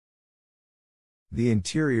The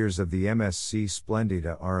interiors of the MSC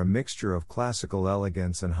Splendida are a mixture of classical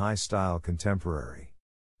elegance and high-style contemporary.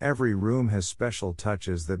 Every room has special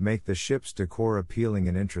touches that make the ship's decor appealing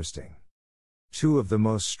and interesting. Two of the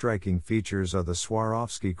most striking features are the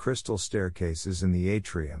Swarovski crystal staircases in the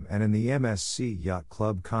atrium and in the MSC Yacht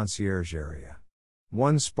Club concierge area.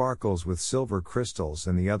 One sparkles with silver crystals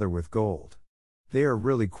and the other with gold. They are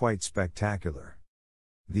really quite spectacular.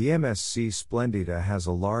 The MSC Splendida has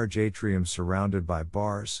a large atrium surrounded by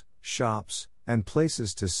bars, shops, and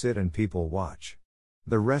places to sit and people watch.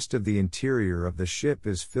 The rest of the interior of the ship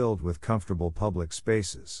is filled with comfortable public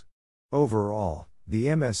spaces. Overall, the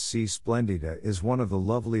MSC Splendida is one of the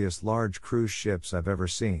loveliest large cruise ships I've ever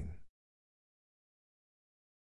seen.